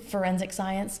like forensic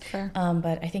science. Fair.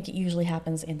 But I think it usually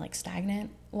happens in like stagnant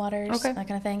waters, that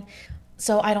kind of thing.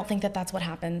 So I don't think that that's what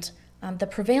happened. The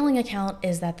prevailing account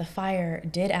is that the fire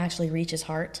did actually reach his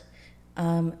heart,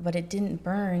 but it didn't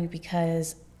burn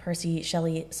because Percy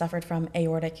Shelley suffered from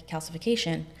aortic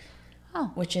calcification,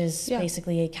 which is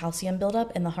basically a calcium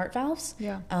buildup in the heart valves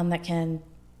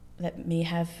that may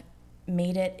have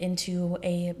made it into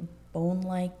a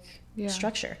bone-like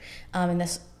structure. And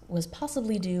this was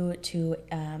possibly due to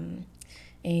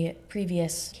a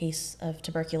previous case of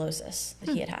tuberculosis that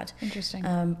he had had. Interesting.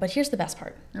 But here's the best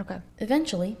part. Okay.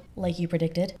 Eventually, like you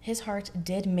predicted, his heart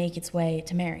did make its way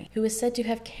to Mary, who is said to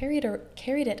have carried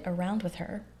it around with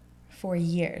her for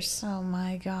years. Oh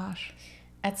my gosh.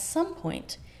 At some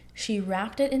point, she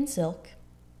wrapped it in silk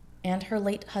and her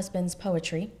late husband's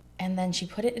poetry, and then she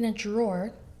put it in a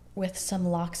drawer with some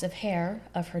locks of hair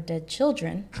of her dead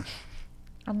children.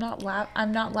 I'm not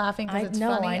laughing because it's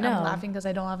funny. I know. I'm laughing because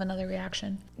I don't have another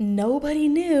reaction. Nobody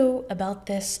knew about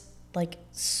this like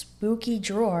spooky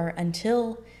drawer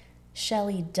until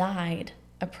Shelley died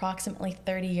approximately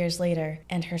 30 years later,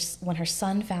 and when her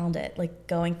son found it, like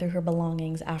going through her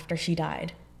belongings after she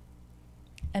died.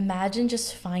 Imagine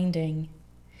just finding,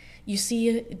 you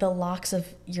see the locks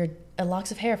of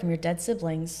hair from your dead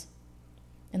siblings,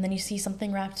 and then you see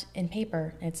something wrapped in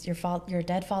paper. It's your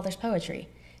dead father's poetry.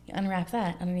 You unwrap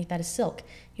that, underneath that is silk.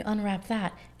 You unwrap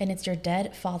that, and it's your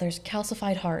dead father's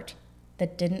calcified heart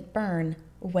that didn't burn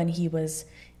when his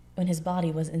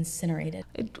body was incinerated.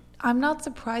 I'm not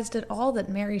surprised at all that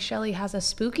Mary Shelley has a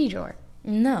spooky drawer.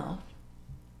 No.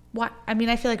 Why? I mean,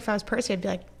 I feel like if I was Percy, I'd be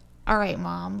like, all right,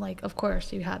 Mom, like, of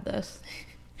course you had this.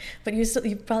 But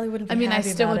you probably wouldn't be happy about it. I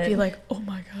still would be like, oh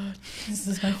my God, this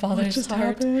is my father's just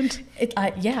heart. Happened?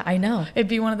 Yeah, I know. It'd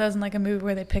be one of those in like a movie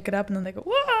where they pick it up and then they go,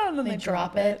 whoa, and then they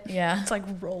drop it. Yeah. It's like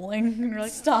rolling. And you're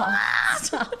like, stop.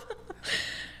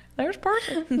 There's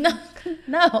Percy.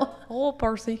 No. Oh,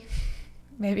 Percy.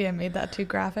 Maybe I made that too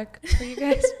graphic for you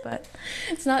guys, but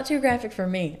it's not too graphic for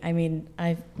me. I mean,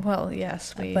 well,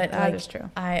 yes, that is true.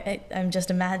 I'm just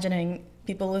imagining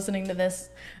people listening to this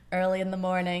early in the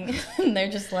morning, and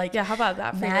they're just like, yeah, how about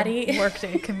that for Maddie? Your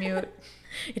workday commute?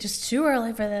 It's just too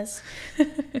early for this.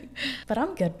 But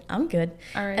I'm good.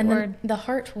 All right, and then the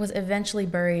heart was eventually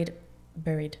buried.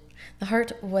 The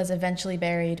heart was eventually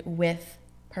buried with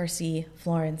Percy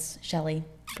Florence Shelley,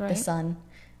 the son.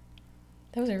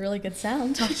 That was a really good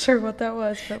sound. Not sure what that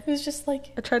was, but it was just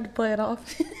like, I tried to play it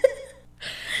off.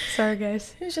 Sorry,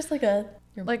 guys. It was just like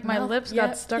my lips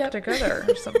got stuck together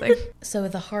or something. So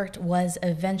the heart was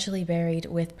eventually buried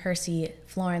with Percy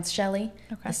Florence Shelley,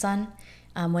 the son,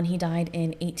 when he died in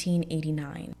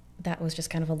 1889. That was just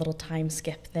kind of a little time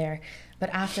skip there. But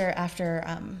after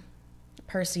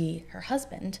Percy, her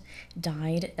husband,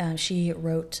 died, she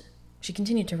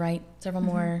continued to write several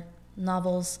more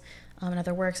novels and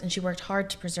other works, and she worked hard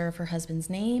to preserve her husband's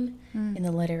name in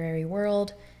the literary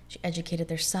world. She educated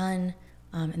their son.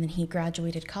 And then he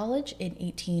graduated college in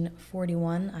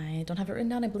 1841. I don't have it written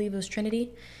down. I believe it was Trinity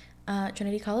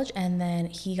College. And then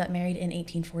he got married in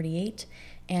 1848.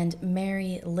 And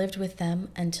Mary lived with them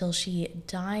until she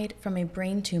died from a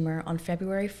brain tumor on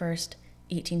February 1st,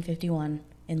 1851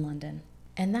 in London.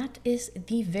 And that is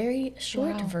the very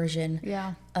short version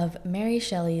of Mary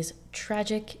Shelley's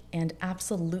tragic and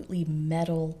absolutely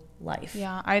metal life.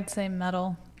 Yeah, I'd say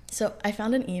metal. So I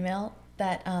found an email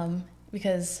that,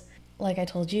 because... like I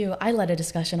told you, I led a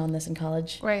discussion on this in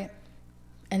college. Right.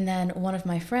 And then one of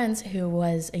my friends who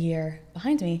was a year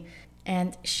behind me,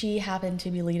 and she happened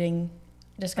to be leading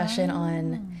discussion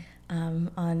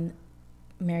on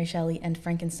Mary Shelley and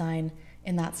Frankenstein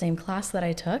in that same class that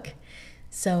I took.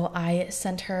 So I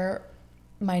sent her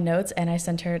my notes, and I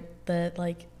sent her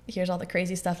here's all the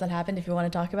crazy stuff that happened if you want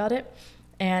to talk about it.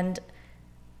 And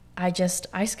I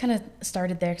just kind of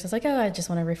started there because I was like, I just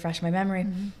want to refresh my memory.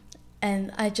 Mm-hmm.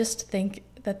 And I just think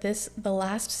that the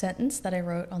last sentence that I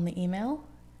wrote on the email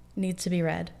needs to be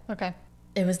read. Okay.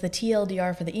 It was the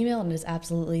TLDR for the email, and it is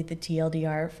absolutely the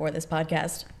TLDR for this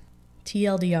podcast.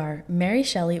 TLDR, Mary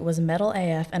Shelley was metal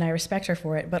AF and I respect her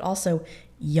for it, but also,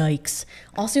 yikes.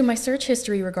 Also, my search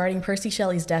history regarding Percy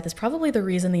Shelley's death is probably the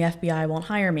reason the FBI won't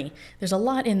hire me. There's a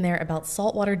lot in there about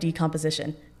saltwater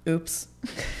decomposition. Oops.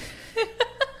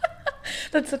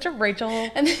 That's such a Rachel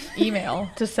email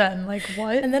to send. Like,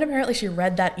 what? And then apparently she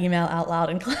read that email out loud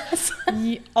in class.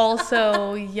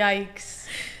 Also, yikes.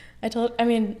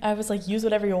 I was like, use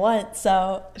whatever you want,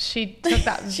 so. She took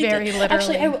that very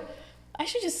literally. Actually, I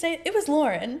should just say it was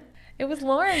Lauren. It was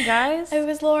Lauren, guys. It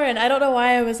was Lauren. I don't know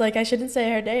why I was like, I shouldn't say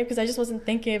her name, because I just wasn't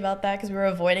thinking about that, because we were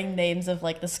avoiding names of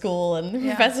like the school and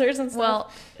professors and stuff.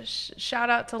 Well, shout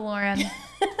out to Lauren.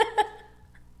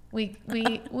 We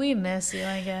miss you,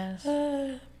 I guess.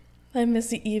 I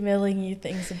miss emailing you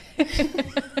things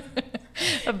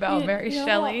about Mary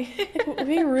Shelley.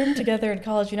 We roomed together in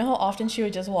college. You know how often she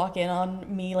would just walk in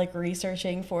on me like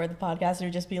researching for the podcast, and it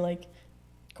would just be like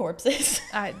corpses.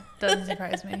 It doesn't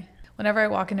surprise me. Whenever I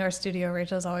walk into our studio,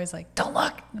 Rachel's always like, "Don't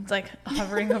look." It's like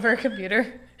hovering over a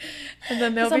computer, and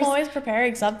then I'm always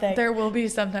preparing something. There will be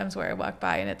sometimes where I walk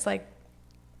by and it's like,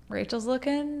 Rachel's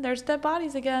looking. There's dead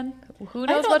bodies again. Who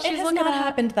knows what she's looking at? It has not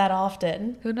happened that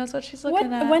often. Who knows what she's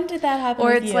looking at? When did that happen?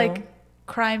 Or with it's you? like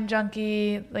crime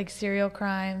junkie, like serial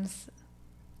crimes,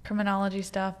 criminology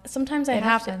stuff. Sometimes it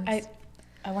happens.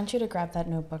 I want you to grab that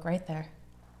notebook right there.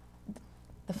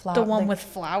 The one with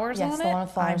flowers on it? Yes, the one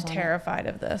with flowers I'm on terrified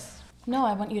of this. No,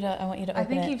 I want you to open it. I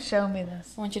think you've shown me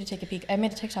this. I want you to take a peek. I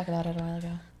made a TikTok about it a while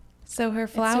ago. So her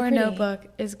flower notebook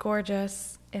is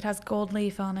gorgeous. It has gold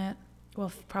leaf on it.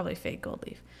 Well, probably fake gold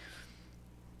leaf.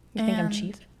 You think I'm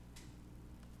cheap?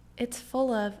 It's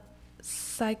full of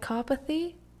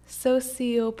psychopathy,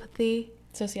 sociopathy,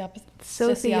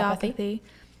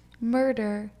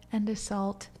 murder, and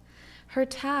assault. Her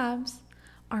tabs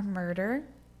are murder,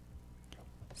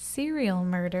 serial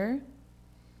murder,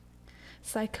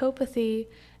 psychopathy,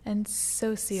 and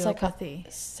sociopathy.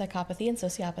 Psychopathy and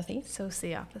sociopathy.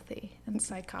 Sociopathy and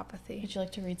psychopathy. Would you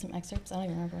like to read some excerpts? I don't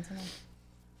even remember what's in them.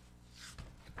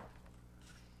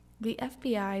 The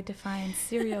FBI defines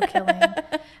serial killing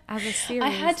as a series I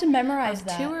had to memorize of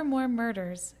that. 2 or more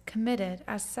murders committed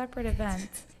as separate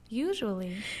events,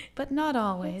 usually, but not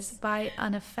always, by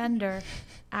an offender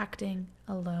acting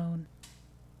alone.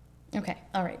 Okay,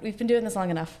 all right. We've been doing this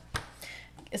long enough.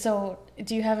 So,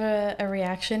 do you have a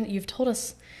reaction? You've told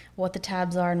us what the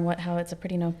tabs are and how it's a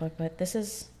pretty notebook, but this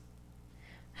is...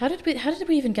 How did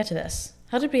we even get to this?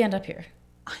 How did we end up here?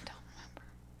 I don't remember.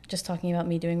 Just talking about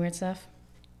me doing weird stuff?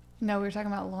 No, we were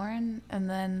talking about Lauren, and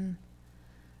then...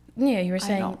 Yeah, you were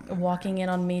saying walking in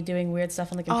on me doing weird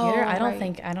stuff on the computer. Oh, I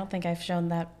don't think I've shown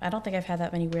that. I don't think I've had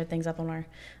that many weird things up on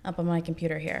my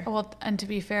computer here. Well, and to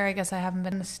be fair, I guess I haven't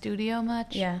been in the studio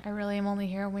much. Yeah. I really am only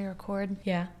here when we record.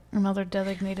 Yeah. Another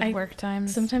designated work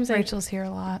times. Sometimes Rachel's here a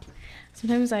lot.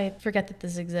 Sometimes I forget that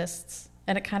this exists,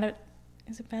 and it kind of...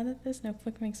 Is it bad that this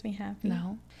notebook makes me happy?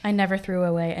 No. I never threw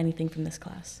away anything from this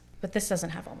class, but this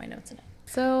doesn't have all my notes in it.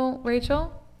 So,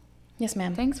 Rachel... Yes,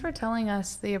 ma'am. Thanks for telling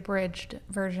us the abridged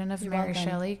version of Mary welcome.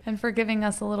 Shelley and for giving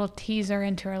us a little teaser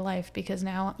into her life, because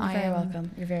now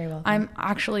You're very welcome. I'm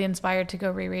actually inspired to go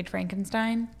reread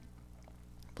Frankenstein,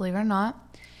 believe it or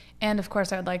not. And of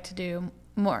course, I would like to do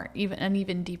an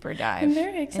even deeper dive. I'm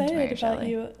very excited about Shelley.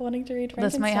 you wanting to read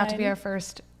Frankenstein. This might have to be our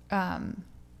first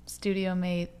studio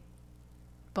mate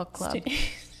book club.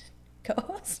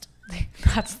 Co-host?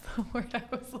 That's the word I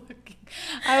was looking.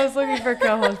 I was looking for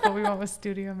co-host, but we went with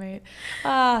studio mate.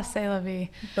 C'est la vie.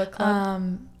 Book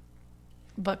club.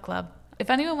 Book club. If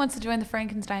anyone wants to join the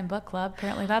Frankenstein book club,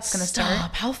 apparently that's going to start.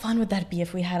 Stop. How fun would that be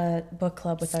if we had a book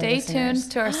club with our listeners? listeners? Stay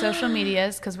tuned to our social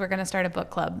medias, because we're going to start a book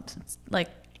club like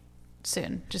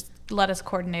soon. Just let us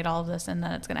coordinate all of this, and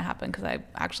then it's going to happen, because I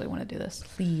actually want to do this.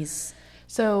 Please.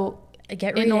 So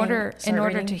get reading. In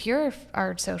order to hear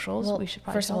our socials, we should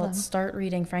probably first of all, let's start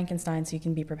reading Frankenstein so you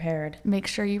can be prepared. Make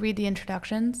sure you read the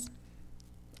introductions.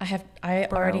 I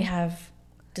already have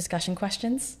discussion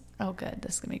questions. Oh, good.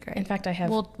 This is gonna be great. In fact, I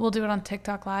have. We'll do it on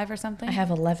TikTok Live or something. I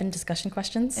have 11 discussion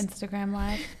questions. Instagram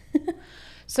Live.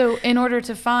 So, in order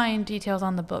to find details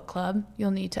on the book club,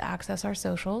 you'll need to access our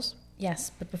socials.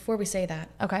 Yes, but before we say that,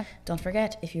 okay. Don't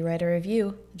forget, if you write a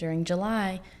review during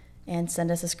July and send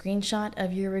us a screenshot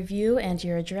of your review and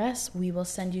your address, we will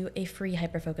send you a free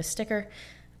HYPERFOCUS sticker.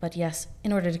 But yes,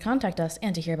 in order to contact us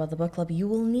and to hear about the book club, you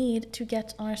will need to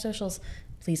get on our socials.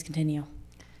 Please continue.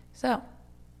 So.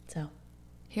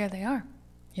 Here they are.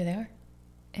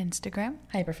 Instagram.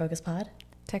 HYPERFOCUS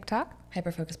TikTok.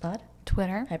 HYPERFOCUS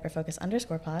Twitter.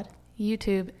 HYPERFOCUS_pod.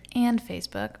 YouTube and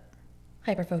Facebook.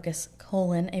 HYPERFOCUS: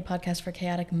 a podcast for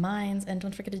chaotic minds. And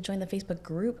don't forget to join the Facebook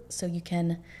group so you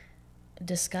can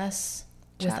discuss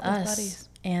with Chat us buddies.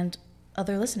 and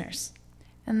other listeners.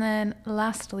 And then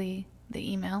lastly,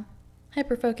 the email.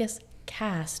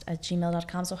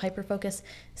 HyperFocusCast@gmail.com. So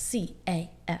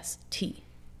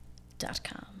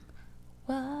HyperFocusCast.com.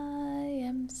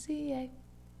 YMCA.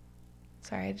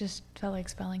 Sorry, I just felt like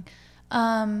spelling.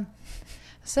 So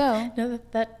No,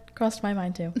 that crossed my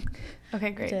mind too.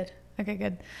 okay, great. It did. Okay,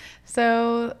 good.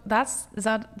 So is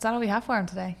that all we have for him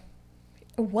today?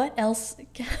 What else?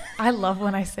 I love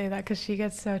when I say that because she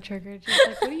gets so triggered. She's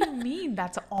like, "What do you mean?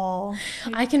 That's all?"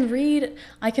 I can read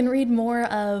more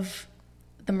of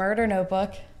The Murder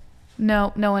Notebook.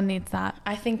 No one needs that.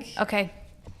 I think. Okay.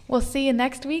 We'll see you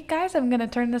next week, guys. I'm going to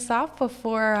turn this off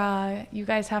before you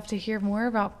guys have to hear more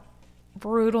about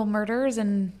brutal murders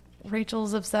and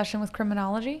Rachel's obsession with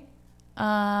criminology.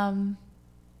 Yeah,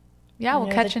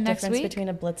 we'll catch you next week. The difference between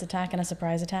a blitz attack and a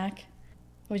surprise attack?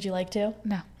 Would you like to?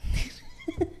 No.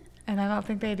 And I don't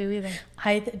think they do either.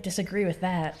 I disagree with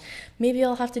that. Maybe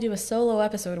I'll have to do a solo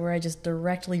episode where I just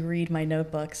directly read my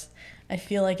notebooks. I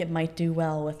feel like it might do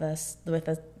well with a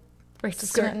Rachel's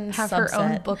certain gonna have her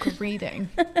own subset. book reading.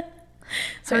 Her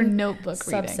Certain notebook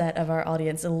reading. subset of our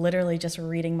audience, literally just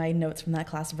reading my notes from that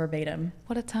class verbatim.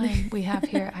 What a time we have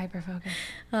here at Hyperfocus.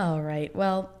 All right.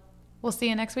 Well, We'll see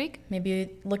you next week. maybe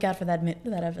look out for that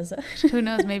episode. Who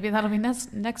knows? Maybe that'll be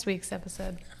next week's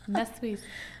episode. Next week.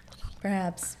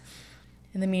 Perhaps.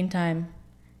 In the meantime,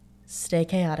 stay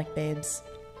chaotic, babes.